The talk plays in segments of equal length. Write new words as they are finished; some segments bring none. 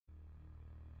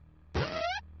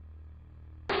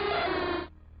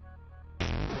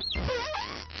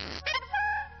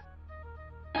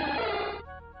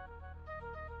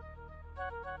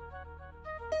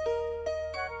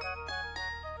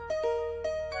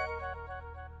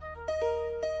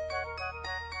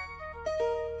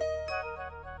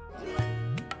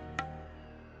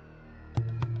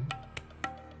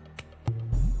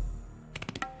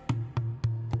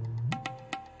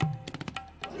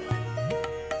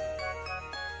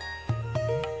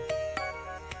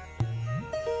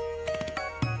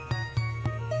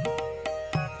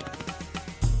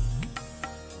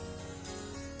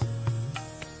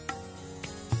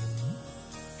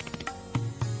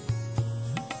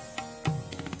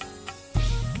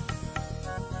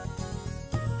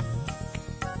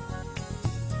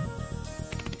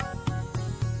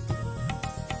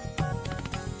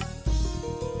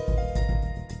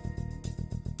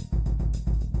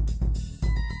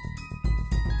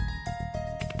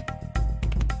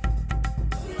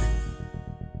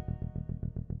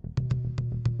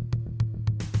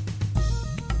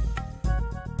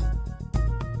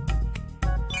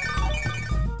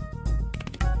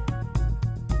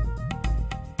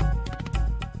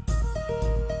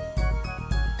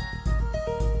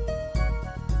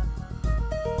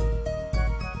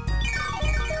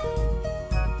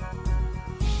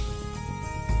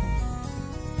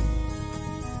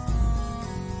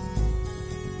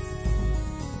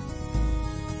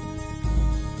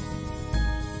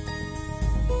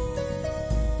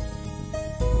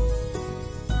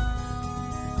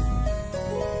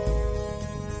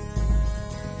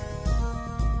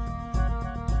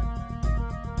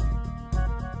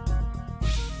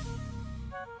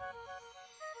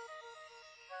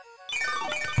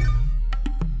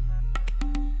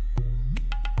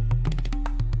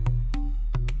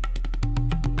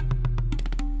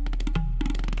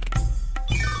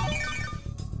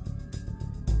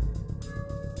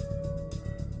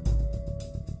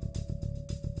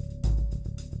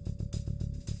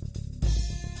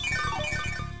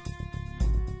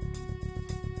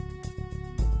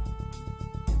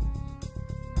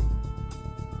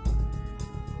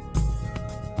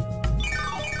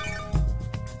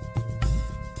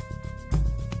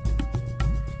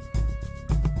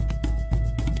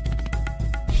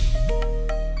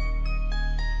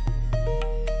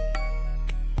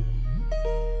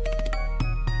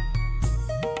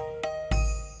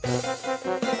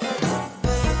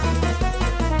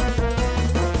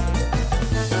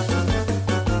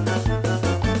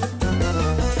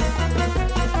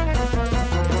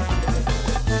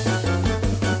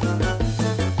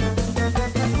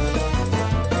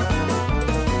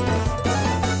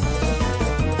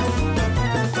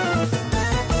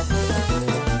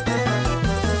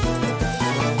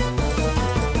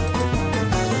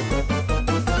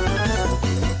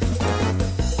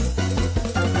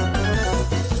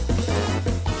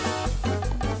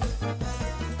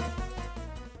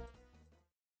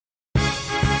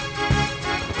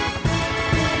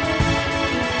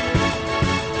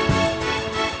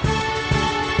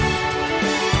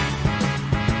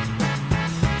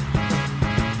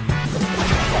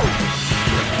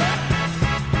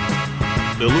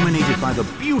Illuminated by the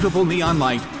beautiful neon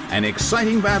light, an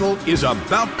exciting battle is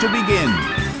about to begin.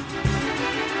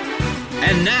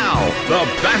 And now, the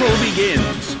battle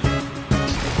begins.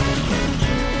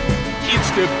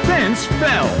 Its defense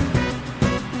fell.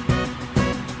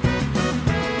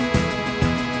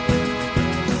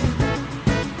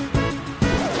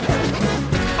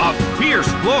 A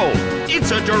fierce blow. It's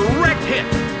a direct hit.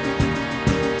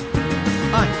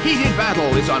 A heated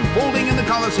battle is unfolding in the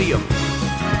Colosseum.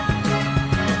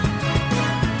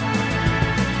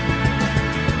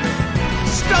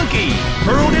 Stunky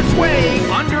hurled its way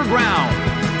underground.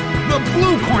 The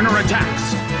blue corner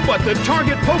attacks, but the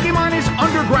target Pokémon is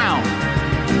underground.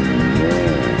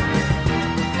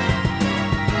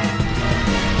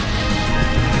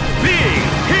 Big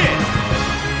hit!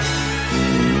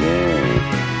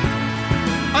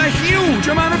 A huge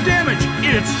amount of damage!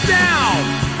 It's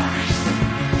down!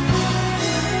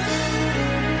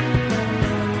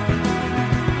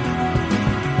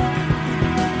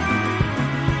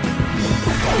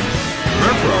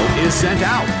 Murkrow is sent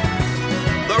out.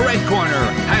 The red corner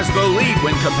has the lead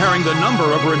when comparing the number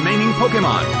of remaining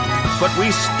Pokémon, but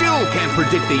we still can't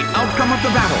predict the outcome of the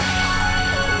battle.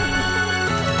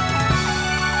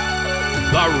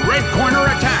 The red corner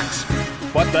attacks,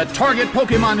 but the target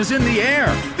Pokémon is in the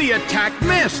air. The attack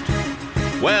missed.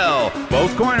 Well,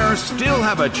 both corners still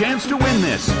have a chance to win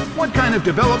this. What kind of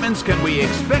developments can we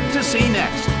expect to see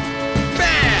next?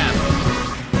 Bam!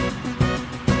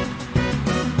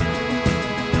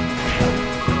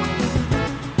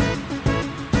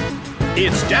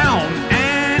 It's down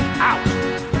and out.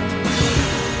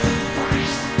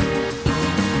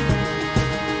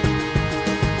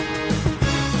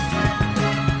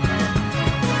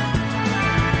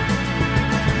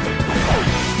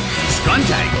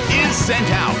 Skuntank is sent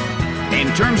out.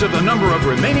 In terms of the number of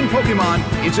remaining Pokémon,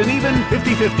 it's an even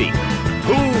 50-50.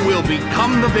 Who will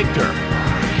become the victor?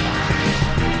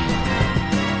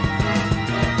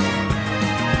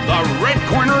 The red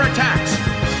corner attacks,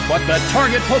 but the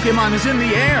target Pokémon is in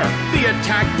the air. The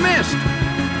attack missed.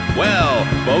 Well,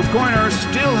 both corners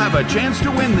still have a chance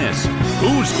to win this.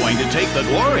 Who's going to take the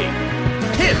glory?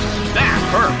 Hit! That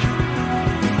hurt!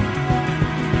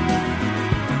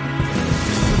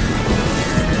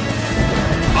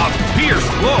 A fierce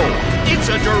blow! It's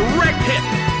a direct hit!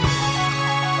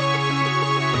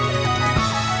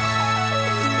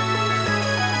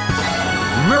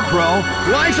 Murkrow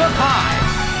flies up high.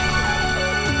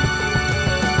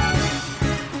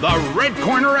 The red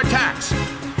corner attacks,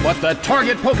 but the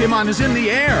target Pokémon is in the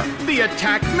air. The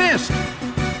attack missed.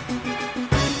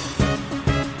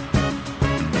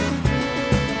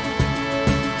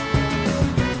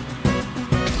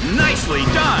 Nicely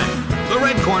done. The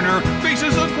red corner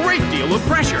faces a great deal of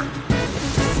pressure.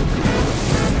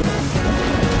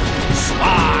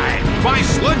 Slide by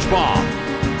Sludge Bomb.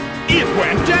 It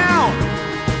went down.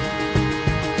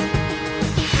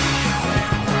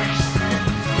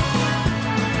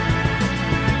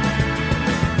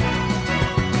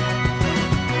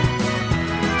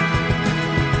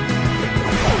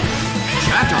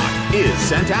 Chatot is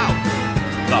sent out.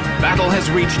 The battle has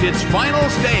reached its final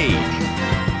stage.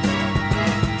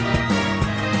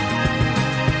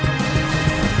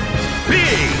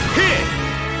 Big hit!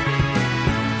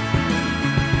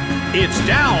 It's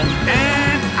down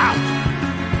and out.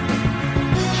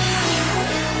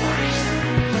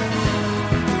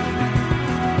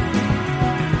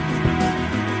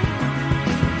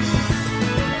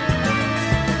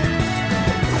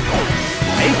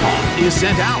 Aipom is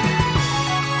sent out.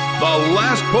 The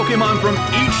last Pokémon from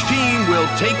each team will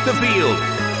take the field.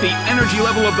 The energy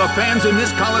level of the fans in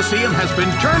this Coliseum has been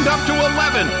turned up to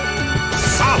 11.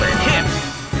 Solid hit.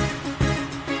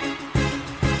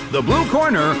 The blue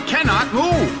corner cannot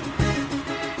move.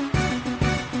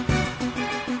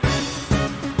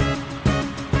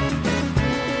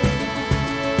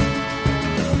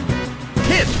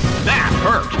 Hit! That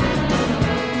hurt.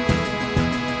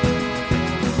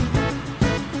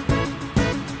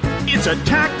 Its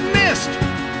attack missed!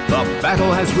 The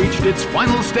battle has reached its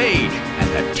final stage, and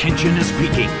the tension is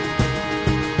peaking.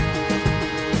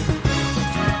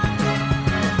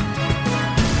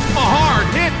 A hard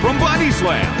hit from Body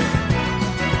Slam!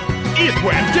 It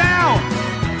went down!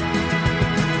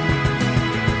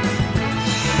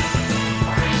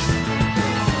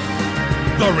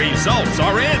 The results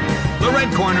are in! The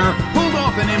red corner pulled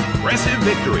off an impressive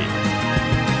victory.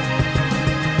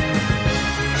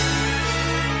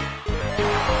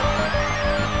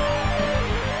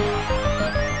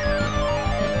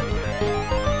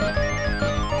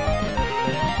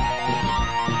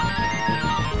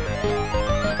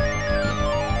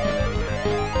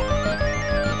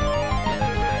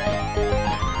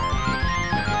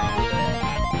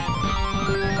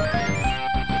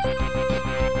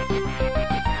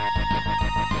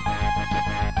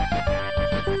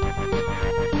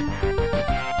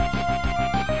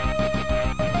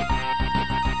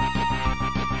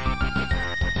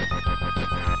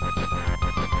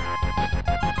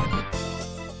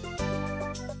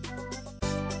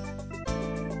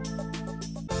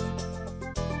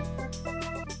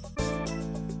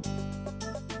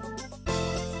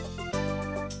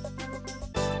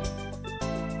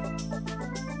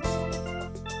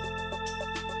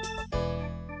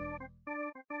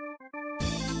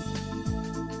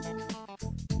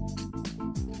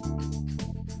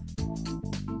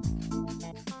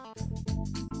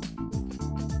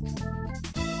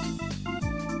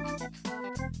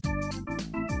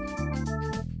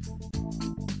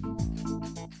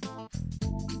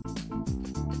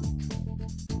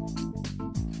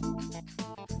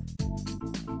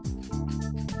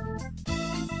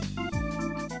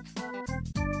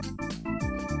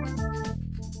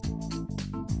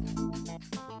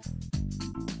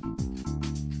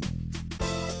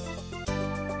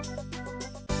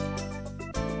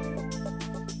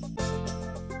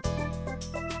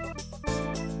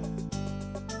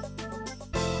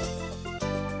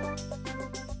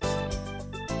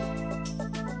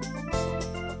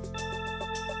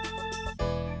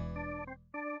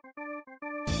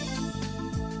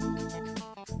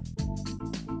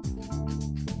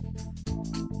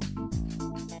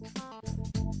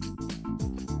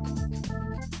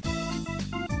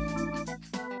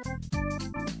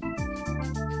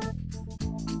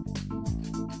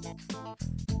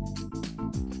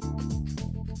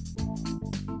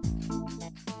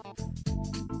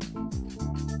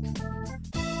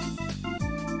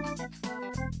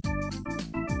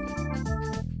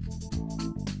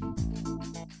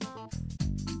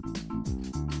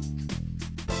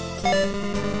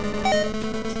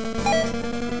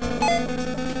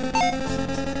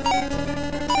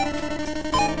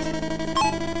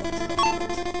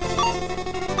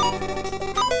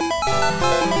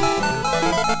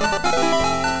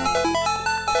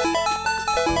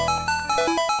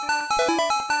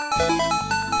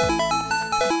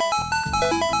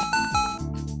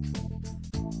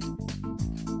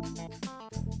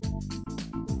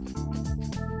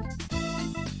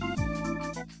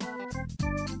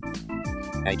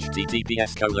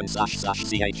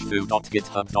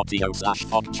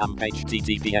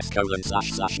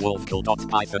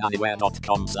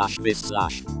 https://wolfkill.pythonanywhere.com/biz/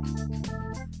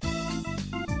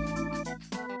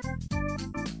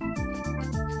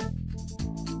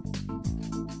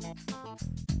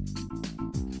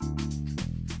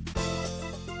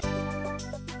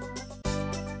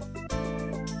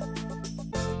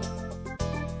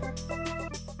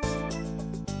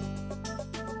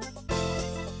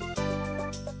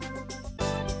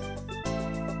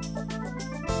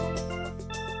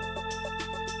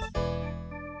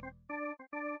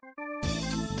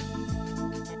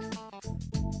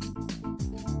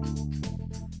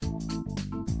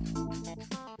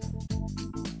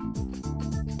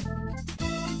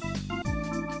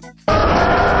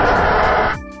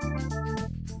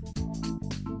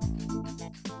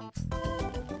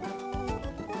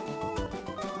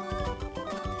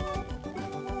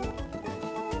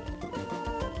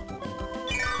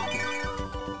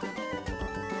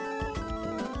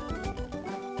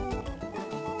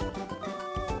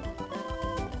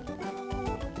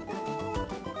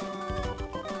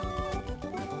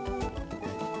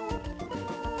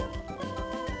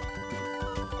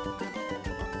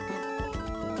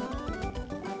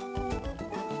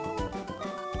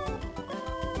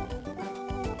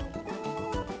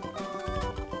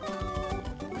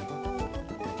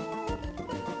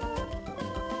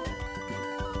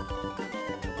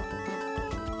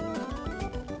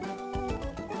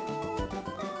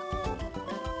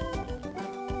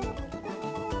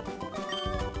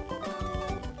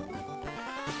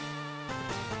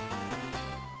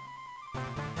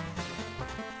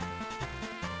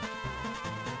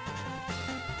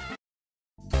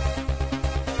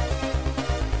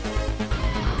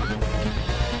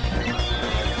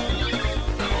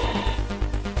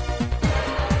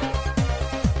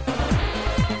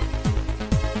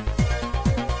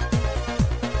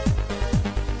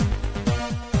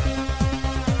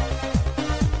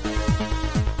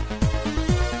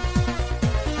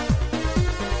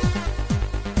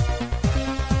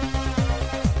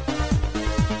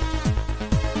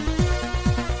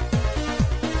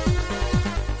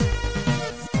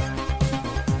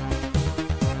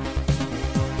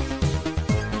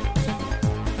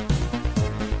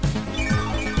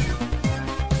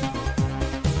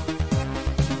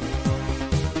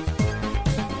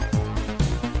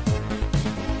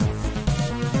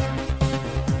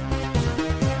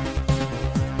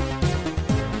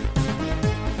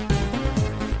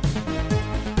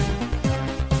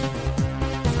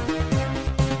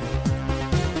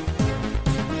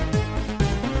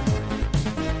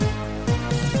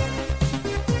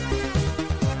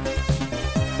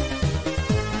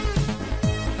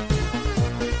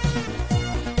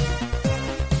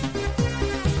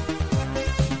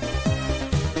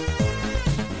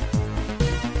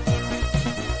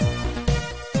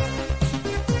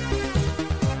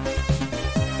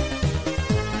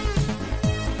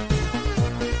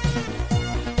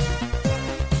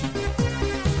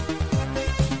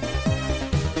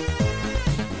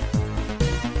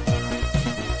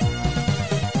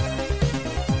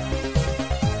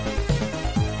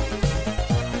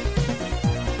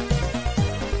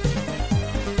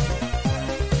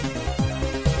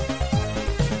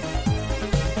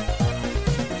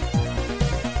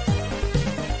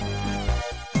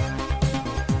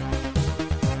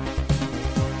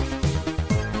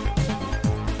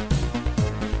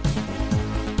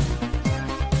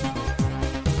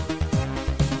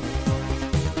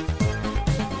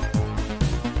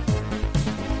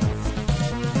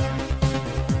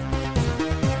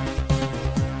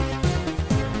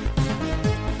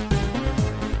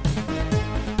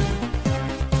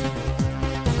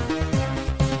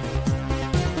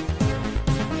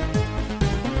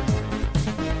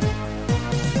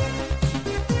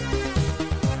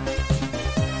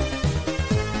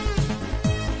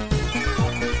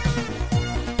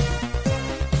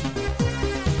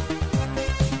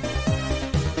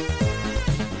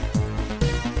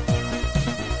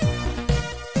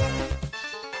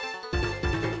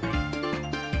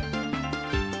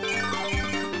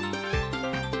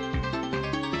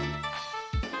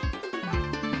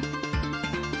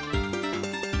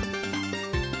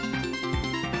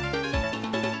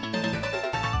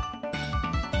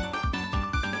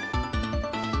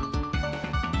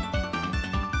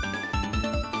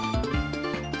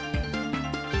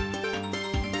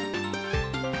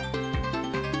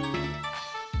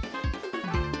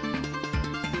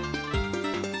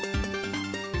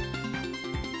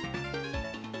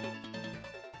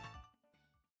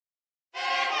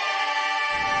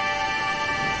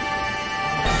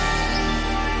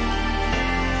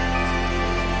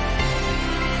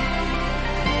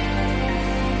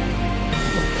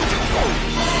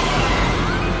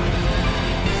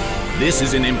 This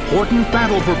is an important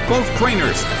battle for both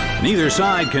trainers. Neither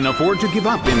side can afford to give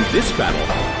up in this battle.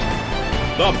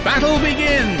 The battle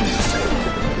begins!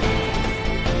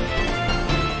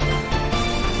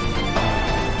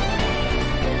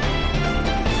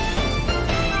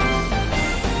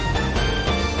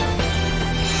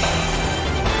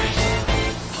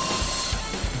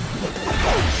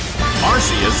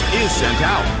 Arceus is sent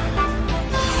out.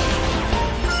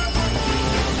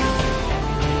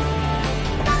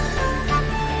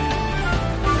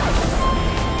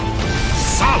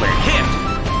 Solid hit!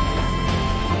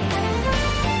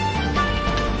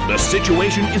 The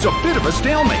situation is a bit of a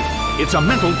stalemate. It's a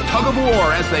mental tug of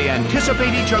war as they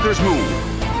anticipate each other's move.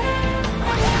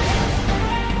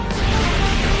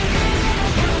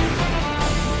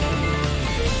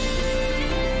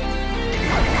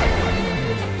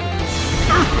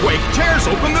 Earthquake tears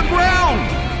open the ground!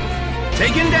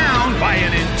 Taken down by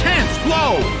an intense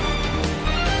blow!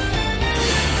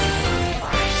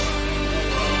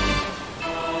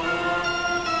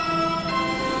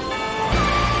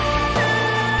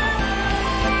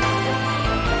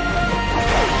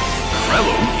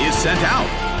 Breloom is sent out.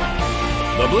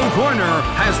 The blue corner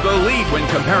has the lead when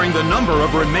comparing the number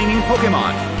of remaining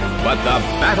Pokémon, but the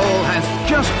battle has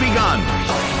just begun.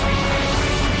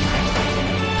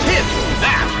 Hit!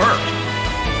 That hurt!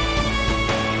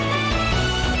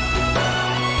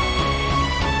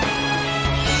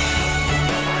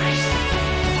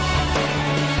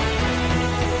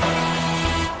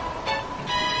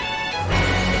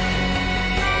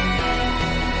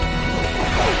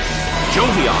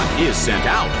 Jolteon is sent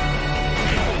out.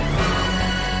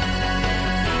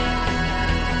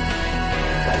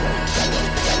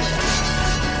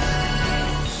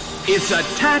 Its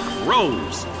attack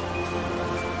rose.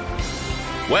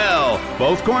 Well,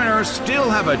 both corners still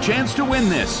have a chance to win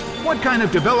this. What kind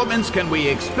of developments can we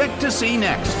expect to see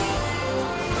next?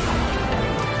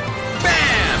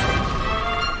 Bam!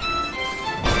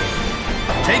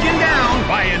 Taken down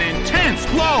by an intense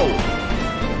blow.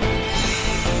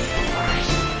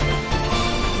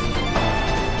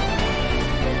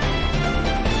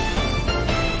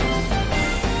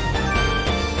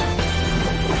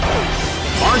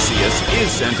 Arceus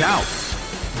is sent out.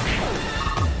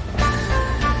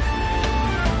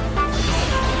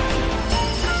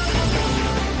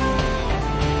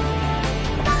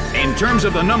 In terms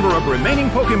of the number of remaining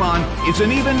Pokémon, it's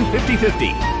an even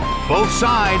 50-50. Both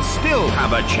sides still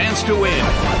have a chance to win.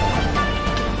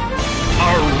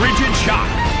 A rigid shot.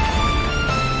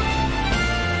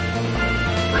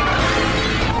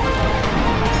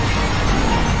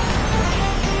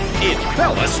 It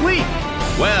fell asleep.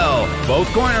 Well, both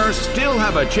corners still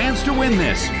have a chance to win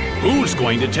this. Who's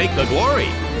going to take the glory?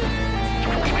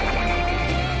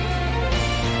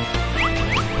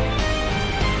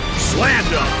 Slammed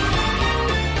him.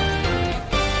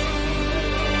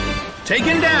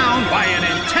 Taken down by an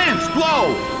intense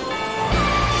blow.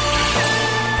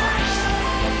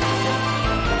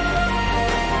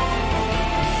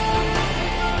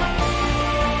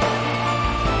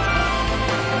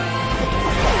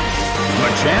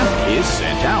 Machamp is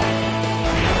sent out.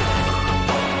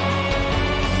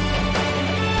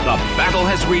 The battle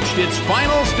has reached its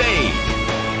final stage.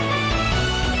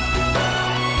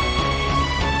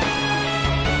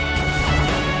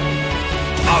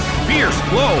 A fierce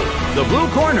blow. The blue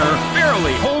corner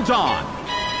barely holds on.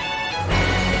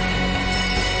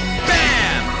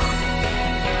 Bam!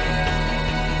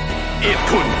 It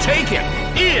couldn't take it.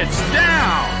 It's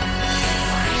down.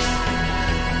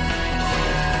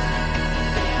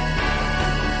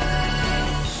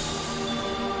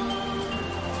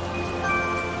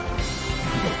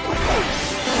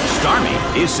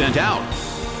 Starmie is sent out.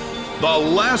 The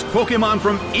last Pokémon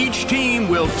from each team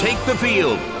will take the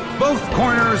field. Both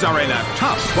corners are in a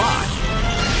tough spot.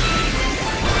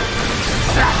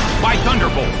 Zapped by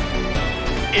Thunderbolt.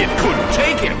 It couldn't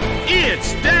take him.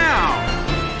 It's down.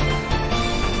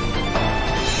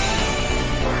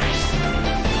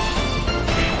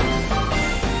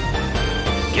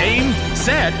 Game,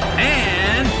 set,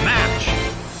 and match.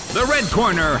 The red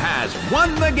corner has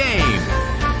won the game.